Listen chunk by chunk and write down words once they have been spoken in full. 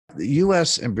The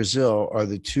US and Brazil are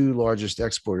the two largest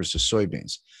exporters of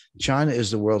soybeans. China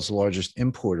is the world's largest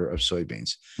importer of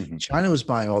soybeans. Mm-hmm. China was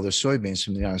buying all their soybeans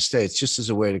from the United States just as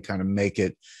a way to kind of make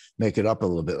it up a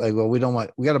little bit. Like, well, we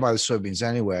got to buy the soybeans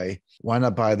anyway. Why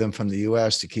not buy them from the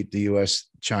US to keep the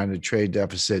US-China trade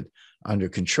deficit under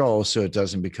control so it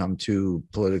doesn't become too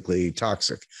politically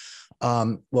toxic?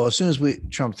 Well, as soon as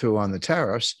Trump threw on the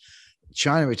tariffs,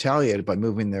 China retaliated by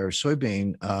moving their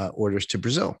soybean orders to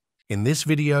Brazil. In this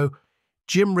video,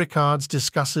 Jim Rickards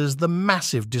discusses the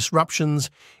massive disruptions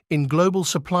in global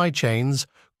supply chains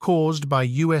caused by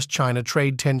US-China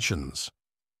trade tensions.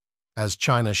 As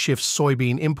China shifts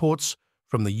soybean imports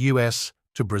from the US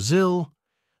to Brazil,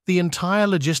 the entire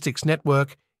logistics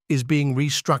network is being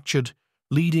restructured,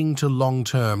 leading to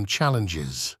long-term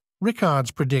challenges.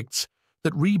 Rickards predicts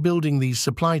that rebuilding these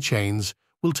supply chains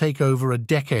will take over a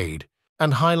decade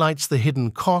and highlights the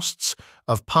hidden costs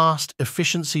of past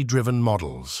efficiency-driven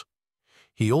models.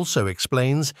 He also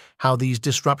explains how these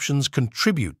disruptions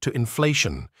contribute to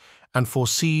inflation and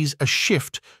foresees a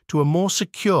shift to a more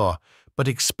secure but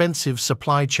expensive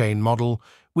supply chain model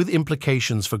with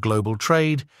implications for global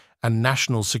trade and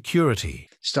national security.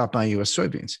 Stop buying U.S.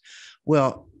 soybeans.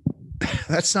 Well,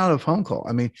 that's not a phone call.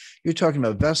 I mean, you're talking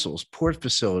about vessels, port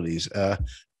facilities,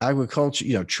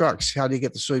 agriculture, trucks. How do you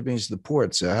get the soybeans to the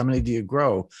ports? How many do you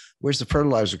grow? Where's the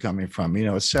fertilizer coming from?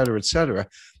 Et cetera, et cetera.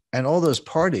 And all those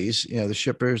parties, the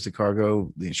shippers, the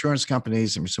cargo, the insurance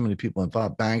companies, and so many people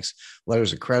involved, banks,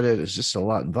 letters of credit, it's just a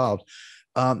lot involved.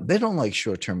 They don't like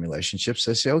short-term relationships.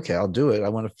 They say, okay, I'll do it. I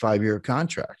want a 5-year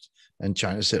contract. And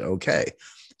China said, okay.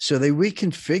 So they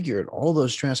reconfigured all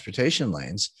those transportation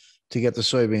lanes to get the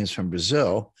soybeans from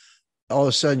Brazil. All of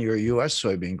a sudden, you're a U.S.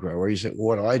 soybean grower. You say,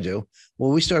 well, what do?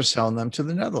 Well, we started selling them to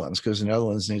the Netherlands because the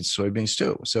Netherlands needs soybeans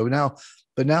too. So now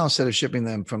instead of shipping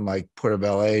them from like Port of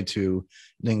LA to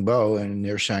Ningbo and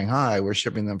near Shanghai, we're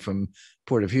shipping them from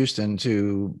Port of Houston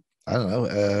to, I don't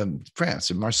know, France,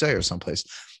 or Marseille or someplace,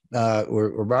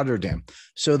 or Rotterdam.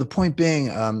 So the point being,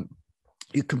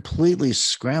 you completely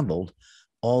scrambled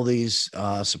all these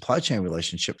supply chain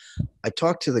relationships. I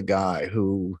talked to the guy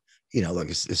who, look,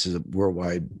 this is a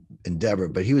worldwide endeavor,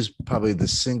 but he was probably the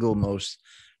single most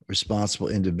responsible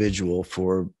individual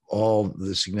for all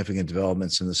the significant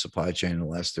developments in the supply chain in the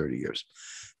last 30 years.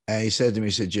 And he said to me,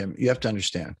 Jim, you have to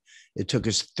understand, it took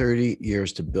us 30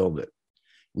 years to build it.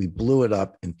 We blew it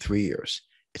up in 3 years.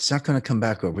 It's not going to come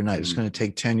back overnight. It's going to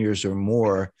take 10 years or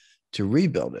more to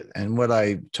rebuild it. And what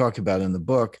I talk about in the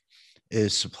book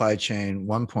is supply chain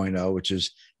 1.0, which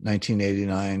is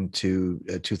 1989 to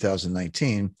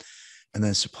 2019. And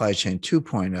then supply chain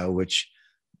 2.0, which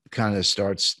kind of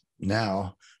starts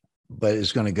now, but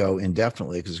is going to go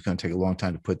indefinitely because it's going to take a long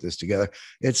time to put this together.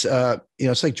 It's,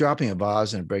 it's like dropping a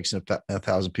vase and it breaks in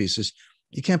 1,000 pieces.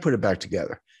 You can't put it back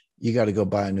together. You got to go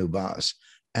buy a new vase.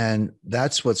 And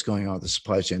that's what's going on with the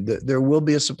supply chain. There will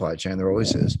be a supply chain, there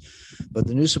always is, but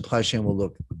the new supply chain will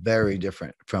look very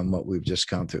different from what we've just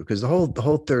come through. Because the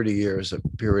whole 30 years of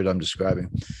period I'm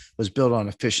describing was built on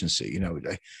efficiency,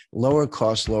 lower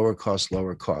cost, lower cost,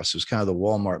 lower cost. It was kind of the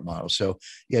Walmart model. So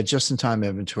yeah, just-in-time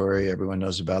inventory, everyone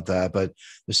knows about that, but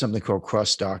there's something called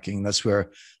cross-docking. That's where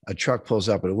a truck pulls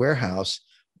up at a warehouse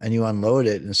and you unload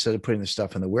it. Instead of putting the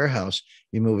stuff in the warehouse,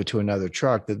 you move it to another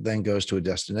truck that then goes to a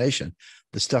destination.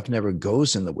 The stuff never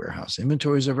goes in the warehouse.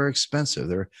 Inventories are very expensive.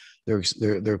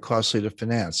 They're costly to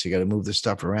finance. You got to move the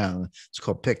stuff around. It's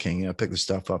called picking. Pick the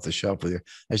stuff off the shelf with you.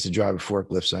 I used to drive a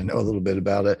forklift, so I know a little bit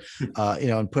about it.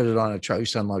 And put it on a truck. I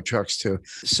used to unload trucks too.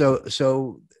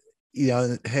 So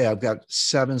hey, I've got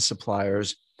 7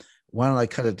 suppliers. Why don't I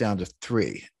cut it down to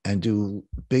 3 and do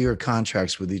bigger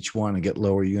contracts with each one and get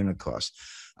lower unit costs?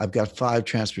 I've got 5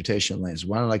 transportation lanes.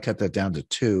 Why don't I cut that down to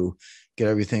 2? Get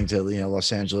everything to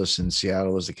Los Angeles and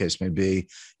Seattle, as the case may be,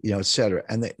 et cetera.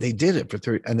 And they did it for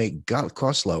 30, and they got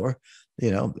costs lower,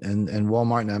 and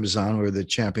Walmart and Amazon were the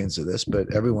champions of this,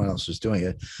 but everyone else was doing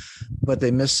it. But they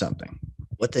missed something.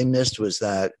 What they missed was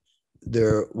that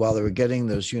while they were getting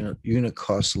those unit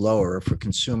costs lower for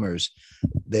consumers,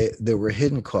 there were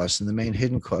hidden costs, and the main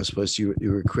hidden cost was you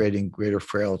were creating greater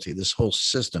frailty. This whole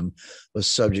system was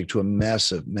subject to a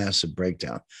massive, massive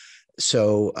breakdown.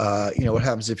 So, what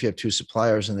happens if you have 2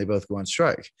 suppliers and they both go on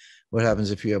strike? What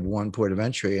happens if you have one port of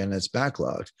entry and it's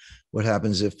backlogged? What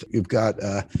happens if you've got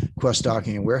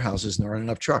cross-docking in warehouses and there aren't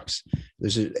enough trucks?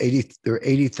 There are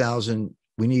 80,000.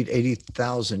 We need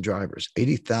 80,000 drivers.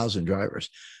 80,000 drivers.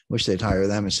 Wish they'd hire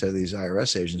them instead of these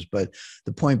IRS agents. But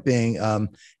the point being,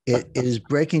 it is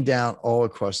breaking down all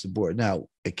across the board. Now,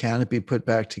 can it be put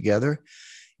back together?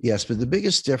 Yes, but the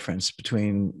biggest difference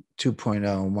between 2.0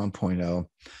 and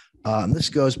 1.0. This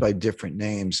goes by different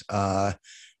names.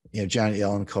 Janet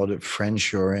Yellen called it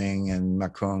friendshoring, and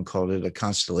Macron called it a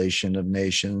constellation of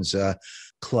nations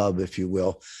club, if you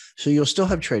will. So you'll still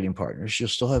have trading partners, you'll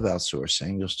still have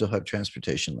outsourcing, you'll still have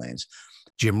transportation lanes.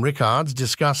 Jim Rickards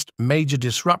discussed major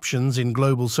disruptions in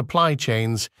global supply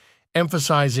chains,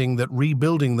 emphasizing that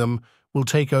rebuilding them will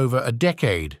take over a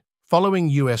decade. Following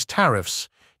U.S. tariffs,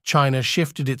 China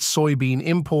shifted its soybean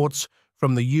imports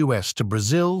from the U.S. to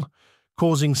Brazil,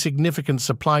 causing significant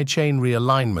supply chain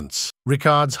realignments.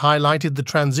 Rickards highlighted the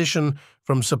transition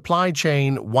from supply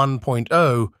chain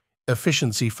 1.0,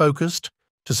 efficiency-focused,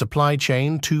 to supply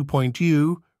chain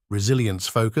 2.0,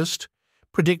 resilience-focused,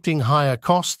 predicting higher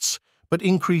costs but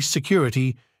increased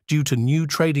security due to new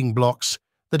trading blocks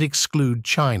that exclude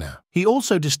China. He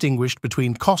also distinguished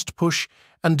between cost push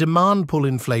and demand pull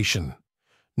inflation,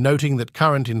 noting that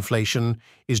current inflation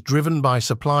is driven by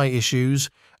supply issues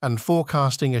and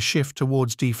forecasting a shift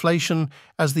towards deflation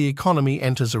as the economy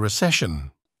enters a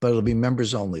recession. But it'll be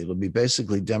members only. It'll be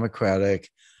basically democratic,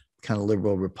 kind of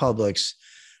liberal republics,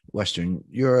 Western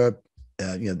Europe,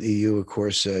 the EU, of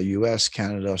course, US,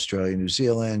 Canada, Australia, New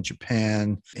Zealand,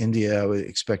 Japan, India, we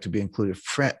expect to be included.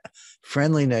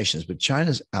 Friendly nations, but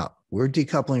China's out. We're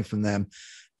decoupling from them.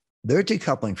 They're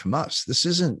decoupling from us. This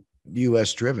isn't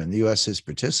US driven. The US is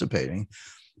participating,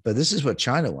 but this is what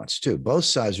China wants too. Both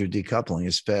sides are decoupling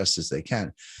as fast as they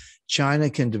can. China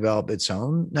can develop its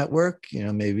own network,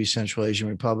 maybe Central Asian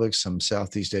republics, some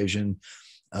Southeast Asian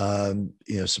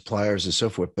suppliers and so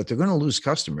forth, but they're going to lose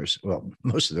customers. Well,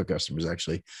 most of their customers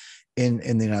actually in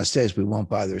the United States. We won't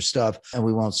buy their stuff and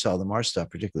we won't sell them our stuff,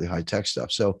 particularly high tech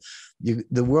stuff. So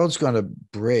the world's going to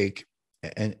break,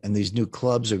 and these new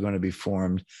clubs are going to be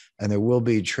formed, and there will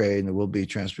be trade and there will be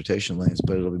transportation lanes,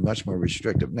 but it'll be much more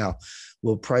restrictive. Now,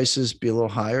 will prices be a little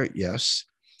higher? Yes,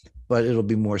 but it'll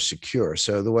be more secure.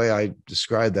 So the way I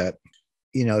describe that,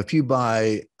 if you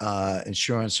buy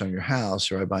insurance on your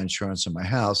house, or I buy insurance on my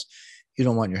house, you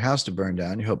don't want your house to burn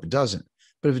down. You hope it doesn't.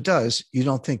 But if it does, you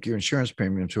don't think your insurance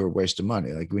premiums are a waste of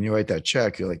money. Like when you write that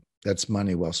check, you're like, that's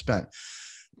money well spent.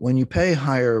 When you pay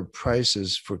higher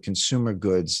prices for consumer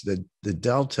goods, the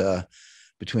delta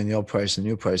between the old price and the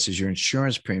new price is your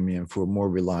insurance premium for a more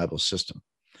reliable system.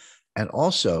 And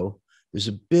also, there's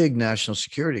a big national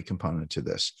security component to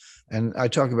this. And I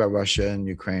talk about Russia and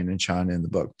Ukraine and China in the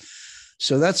book.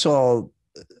 So that's all.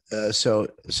 So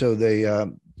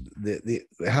the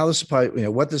how the supply,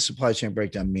 what the supply chain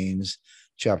breakdown means.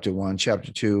 Chapter 1,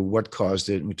 Chapter 2, what caused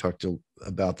it, and we talked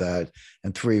about that.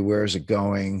 And 3, where is it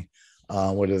going?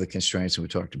 What are the constraints? And we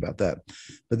talked about that.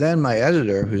 But then my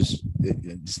editor, who's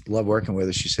love working with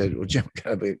us, she said, "Well, Jim,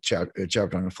 got to be a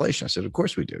chapter on inflation." I said, "Of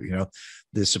course we do.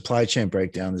 The supply chain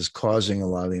breakdown is causing a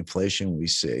lot of the inflation we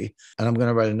see, and I'm going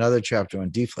to write another chapter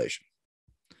on deflation."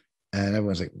 And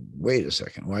everyone's like, wait a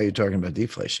second, why are you talking about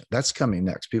deflation? That's coming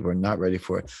next. People are not ready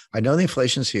for it. I know the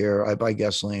inflation's here. I buy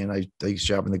gasoline. I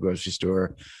shop in the grocery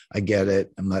store. I get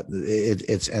it.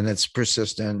 It's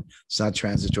persistent. It's not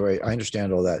transitory. I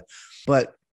understand all that.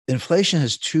 But inflation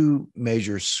has two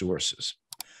major sources.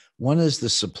 One is the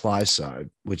supply side,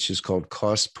 which is called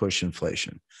cost push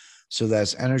inflation. So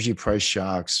that's energy price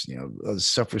shocks, the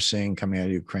stuff we're seeing coming out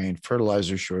of Ukraine,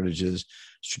 fertilizer shortages,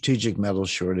 strategic metal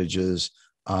shortages,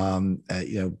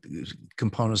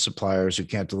 component suppliers who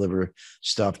can't deliver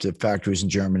stuff to factories in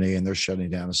Germany and they're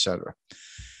shutting down, et cetera.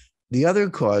 The other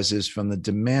cause is from the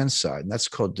demand side, and that's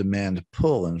called demand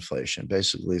pull inflation.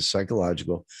 Basically, it's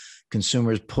psychological.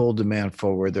 Consumers pull demand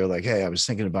forward. They're like, hey, I was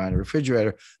thinking of buying a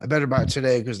refrigerator. I better buy it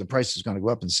today because the price is going to go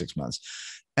up in 6 months.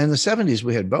 And in the 70s,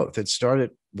 we had both. It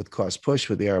started with cost push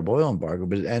with the Arab oil embargo,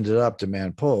 but it ended up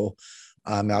demand pull.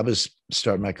 I was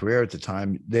starting my career at the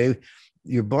time.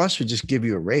 Your boss would just give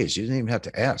you a raise. You didn't even have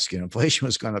to ask. Inflation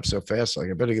was going up so fast. Like,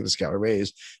 I better give this guy a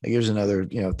raise. Like, here's another,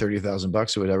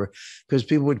 $30,000 or whatever, because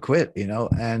people would quit.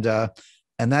 And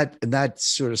that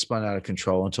sort of spun out of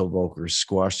control until Volcker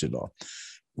squashed it all.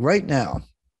 Right now,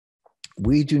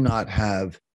 we do not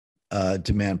have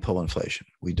demand pull inflation.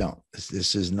 We don't.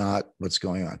 This is not what's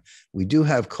going on. We do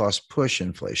have cost push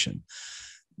inflation.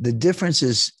 The difference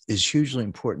is hugely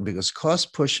important because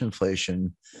cost push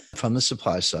inflation from the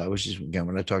supply side, which is, again,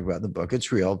 when I talk about in the book,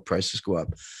 it's real, prices go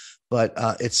up, but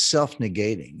it's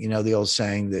self-negating. The old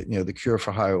saying that, the cure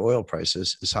for higher oil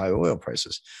prices is higher oil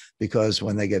prices, because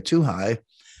when they get too high,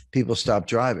 people stop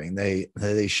driving.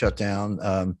 They shut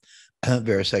down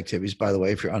various activities. By the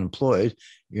way, if you're unemployed,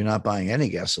 you're not buying any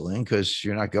gasoline because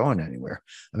you're not going anywhere.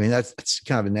 I mean, that's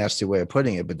kind of a nasty way of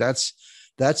putting it, but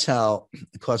that's how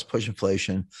cost push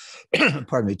inflation,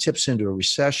 tips into a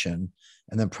recession,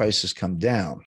 and then prices come down.